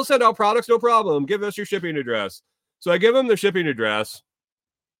 yeah, we'll send out products, no problem. Give us your shipping address. So I give them the shipping address,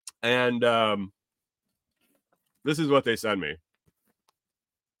 and this is what they send me.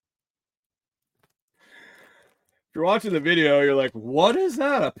 If you're watching the video, you're like, what is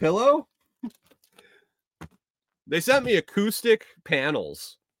that? A pillow? They sent me acoustic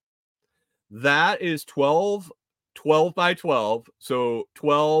panels. That is 12 by 12. So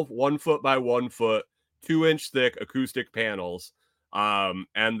 12 1 foot by 1 foot, 2-inch thick acoustic panels.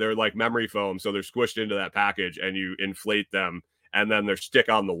 And they're like memory foam. So they're squished into that package and you inflate them and then they're stick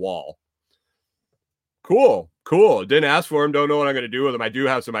on the wall. Cool. Didn't ask for them. Don't know what I'm going to do with them. I do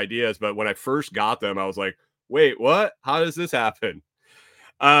have some ideas, but when I first got them, I was like, wait, what? How does this happen?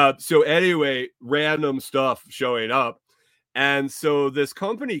 So anyway, random stuff showing up. And so this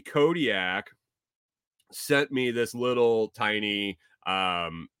company, Kodiak, sent me this little tiny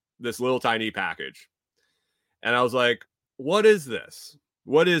package. And I was like, what is this?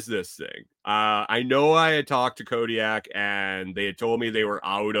 What is this thing? I know I had talked to Kodiak and they had told me they were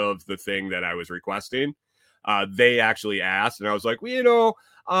out of the thing that I was requesting. They actually asked, and I was like, well,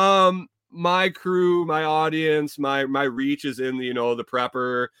 my crew, my audience, my reach is in the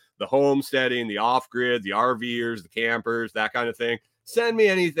prepper, the homesteading, the off-grid, the RVers, the campers, that kind of thing. Send me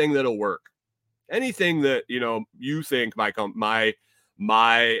anything that'll work. Anything that, you think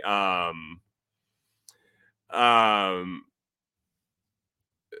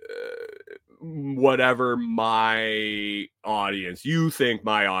whatever my audience, you think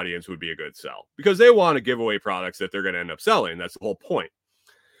my audience would be a good sell, because they want to give away products that they're going to end up selling. That's the whole point.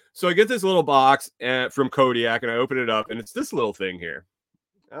 So I get this little box from Kodiak and I open it up and it's this little thing here.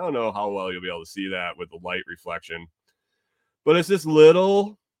 I don't know how well you'll be able to see that with the light reflection, but it's this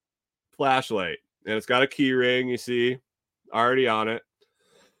little flashlight, and it's got a key ring, you see, already on it.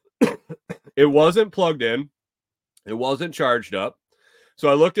 It wasn't plugged in. It wasn't charged up. So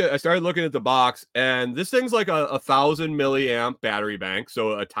I started looking at the box, and this thing's like a 1,000 milliamp battery bank.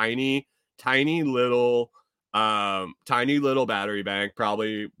 So a tiny little battery bank,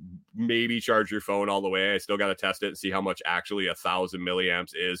 probably maybe charge your phone all the way. I still got to test it and see how much actually 1,000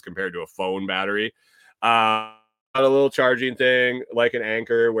 milliamps is compared to a phone battery. A little charging thing like an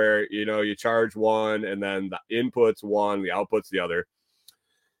Anker where, you charge one and then the input's one, the output's the other.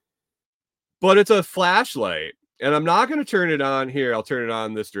 But it's a flashlight. And I'm not going to turn it on here. I'll turn it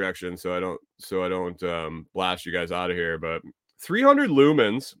on this direction so I don't blast you guys out of here. But 300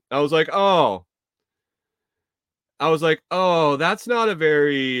 lumens. I was like, oh, that's not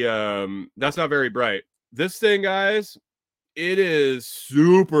very bright. This thing, guys, it is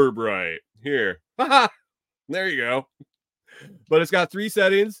super bright. Here, there you go. But it's got 3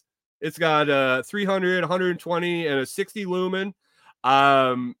 settings. It's got 300, 120, and a 60 lumen.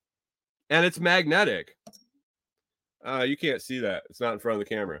 And it's magnetic. You can't see that. It's not in front of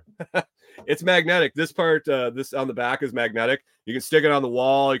the camera. It's magnetic. This part, this on the back is magnetic. You can stick it on the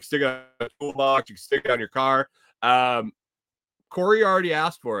wall. You can stick it on a toolbox. You can stick it on your car. Corey already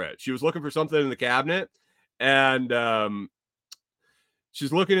asked for it. She was looking for something in the cabinet, and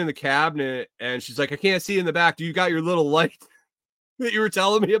she's looking in the cabinet, and she's like, I can't see in the back. Do you got your little light that you were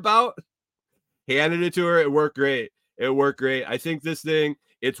telling me about? Handed it to her. It worked great. I think this thing,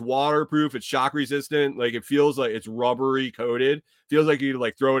 it's waterproof, it's shock resistant. Like, it feels like it's rubbery coated. Feels like you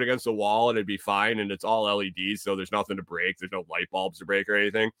could throw it against the wall and it'd be fine. And it's all LEDs, so there's nothing to break. There's no light bulbs to break or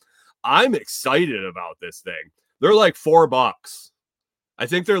anything. I'm excited about this thing. They're like $4. I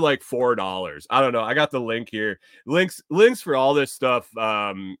think they're like $4. I don't know. I got the link here. Links for all this stuff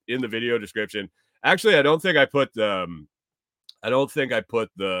in the video description. Actually, I don't think I put the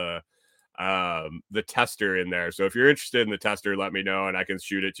tester in there. So if you're interested in the tester, let me know and I can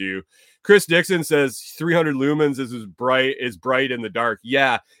shoot it to you. Chris Dixon says 300 lumens is bright in the dark.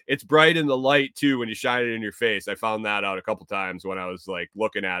 Yeah, it's bright in the light too when you shine it in your face. I found that out a couple times when I was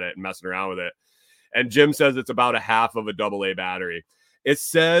looking at it and messing around with it. And Jim says it's about a half of a AA battery. It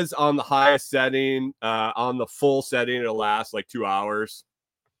says on the highest setting, on the full setting, it'll last 2 hours.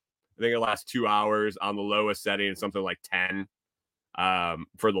 I think it lasts 2 hours. On the lowest setting, something like 10.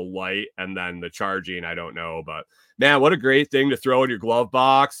 For the light, and then the charging, I don't know, but man, what a great thing to throw in your glove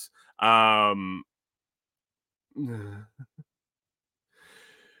box.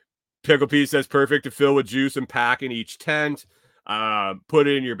 Pickle Pea says perfect to fill with juice and pack in each tent. Put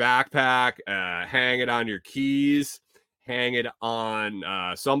it in your backpack, hang it on your keys, hang it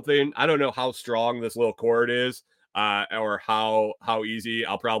on something. I don't know how strong this little cord is, or how easy.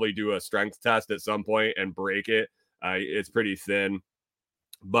 I'll probably do a strength test at some point and break it. It's pretty thin,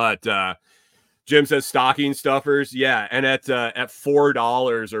 but Jim says stocking stuffers. Yeah. And at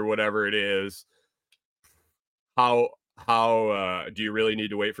 $4 or whatever it is, how do you really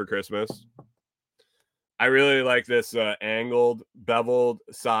need to wait for Christmas? I really like this angled beveled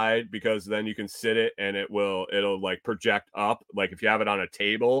side, because then you can sit it and it'll project up. Like if you have it on a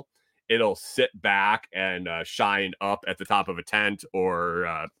table, it'll sit back and shine up at the top of a tent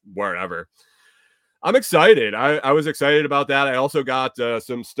or wherever. I'm excited. I was excited about that. I also got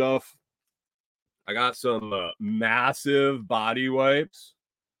some stuff. I got some massive body wipes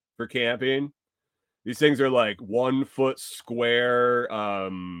for camping. These things are 1 foot square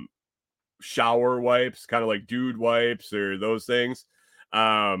shower wipes, kind of like dude wipes or those things. So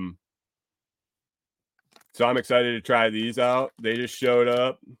I'm excited to try these out. They just showed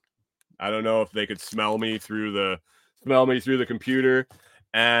up. I don't know if they could smell me through the computer,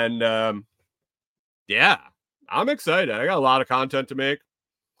 and yeah, I'm excited. I got a lot of content to make.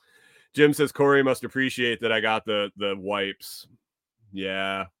 Jim says Corey must appreciate that I got the wipes.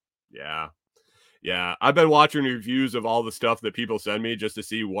 Yeah. I've been watching reviews of all the stuff that people send me just to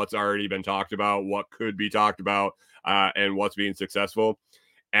see what's already been talked about, what could be talked about, and what's being successful.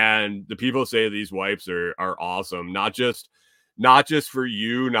 And the people say these wipes are awesome. Not just for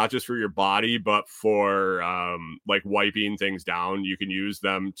you, not just for your body, but for wiping things down. You can use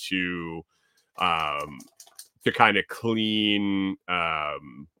them to kind of clean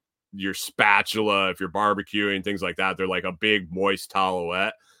your spatula if you're barbecuing, things like that. They're like a big moist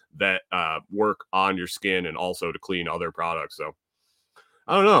towelette that work on your skin and also to clean other products. So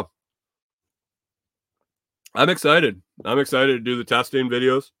I don't know. I'm excited to do the testing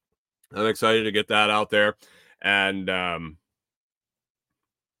videos. I'm excited to get that out there. And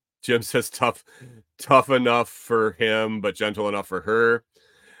Jim says tough enough for him, but gentle enough for her.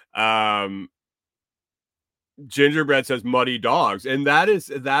 Gingerbread says muddy dogs, and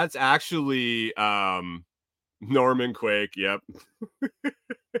that's actually Norman Quake. Yep.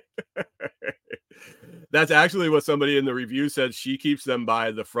 That's actually what somebody in the review said. She keeps them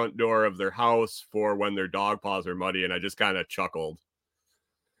by the front door of their house for when their dog paws are muddy, and I just kind of chuckled.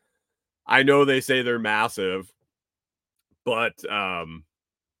 I know they say they're massive, but I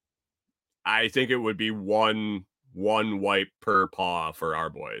think it would be one wipe per paw for our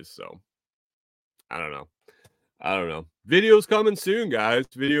boys. So I don't know. Videos coming soon, guys.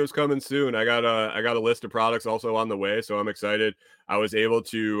 Videos coming soon. I got a list of products also on the way, so I'm excited. I was able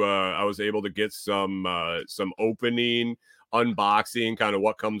to get some opening, unboxing, kind of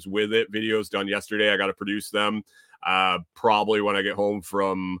what comes with it videos done yesterday. I got to produce them probably when I get home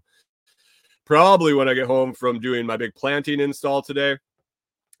from doing my big planting install today.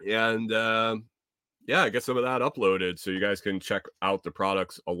 And yeah, get some of that uploaded so you guys can check out the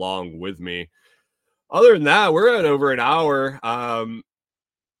products along with me. Other than that, we're at over an hour.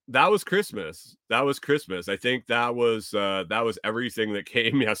 That was Christmas. I think that was everything that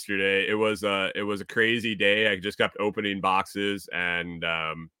came yesterday. It was a crazy day. I just kept opening boxes, and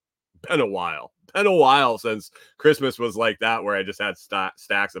been a while since Christmas was like that, where I just had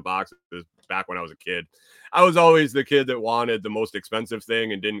stacks of boxes back when I was a kid. I was always the kid that wanted the most expensive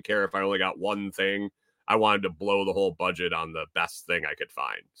thing and didn't care if I only got one thing. I wanted to blow the whole budget on the best thing I could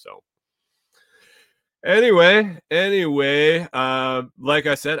find. So Anyway, like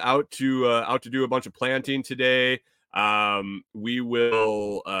I said, out to do a bunch of planting today. We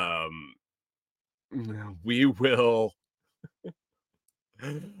will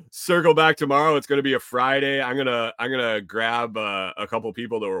circle back tomorrow. It's going to be a Friday. I'm gonna grab a couple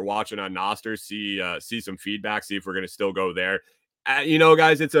people that were watching on Noster, see some feedback, see if we're gonna still go there.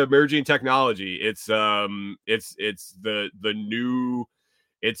 Guys, it's emerging technology. It's the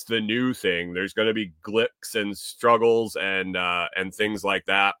new thing. There's going to be glitches and struggles and things like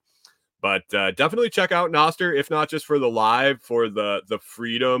that. But definitely check out Noster, if not just for the live, for the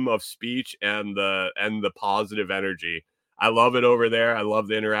freedom of speech and the positive energy. I love it over there. I love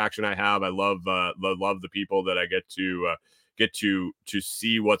the interaction I have. I love the people that I get to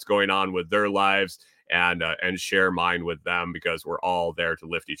see what's going on with their lives and share mine with them, because we're all there to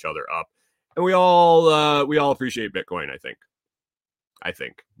lift each other up, and we all appreciate Bitcoin. I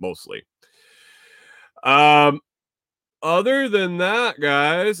think mostly. Other than that,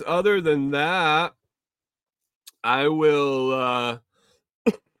 guys, I will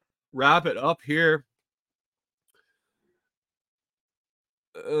wrap it up here.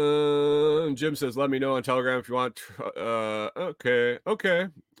 Jim says, let me know on Telegram if you want. Okay.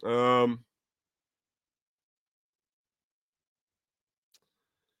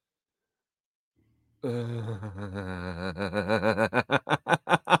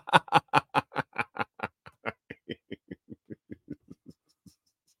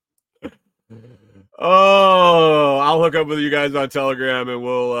 Oh, I'll hook up with you guys on Telegram, and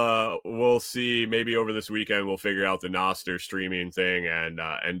we'll see. Maybe over this weekend we'll figure out the Noster streaming thing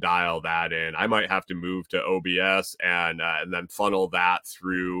and dial that in. I might have to move to OBS and then funnel that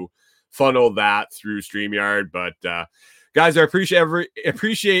through StreamYard. But guys, I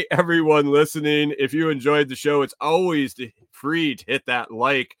appreciate everyone listening. If you enjoyed the show, it's always free to hit that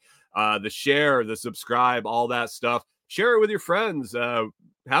like, the share, the subscribe, all that stuff. Share it with your friends. Have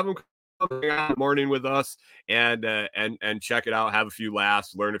them morning with us and check it out. Have a few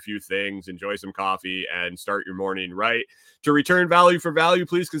laughs, learn a few things, enjoy some coffee, and start your morning right. To return value for value,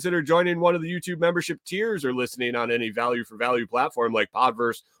 please consider joining one of the YouTube membership tiers or listening on any value for value platform like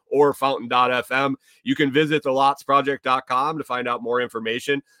Podverse or Fountain.fm. You can visit thelotsproject.com to find out more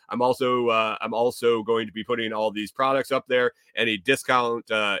information. I'm also going to be putting all these products up there, any discount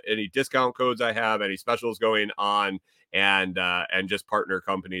codes I have, any specials going on, and just partner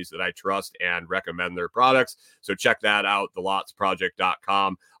companies that I trust and recommend their products. So check that out,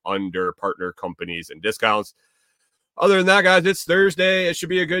 thelotsproject.com, under partner companies and discounts. Other than that, guys, it's Thursday. It should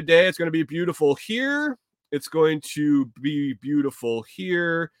be a good day. It's going to be beautiful here.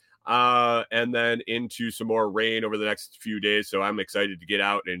 And then into some more rain over the next few days. So I'm excited to get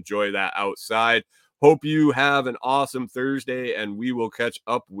out and enjoy that outside. Hope you have an awesome Thursday, and we will catch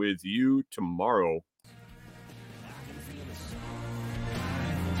up with you tomorrow.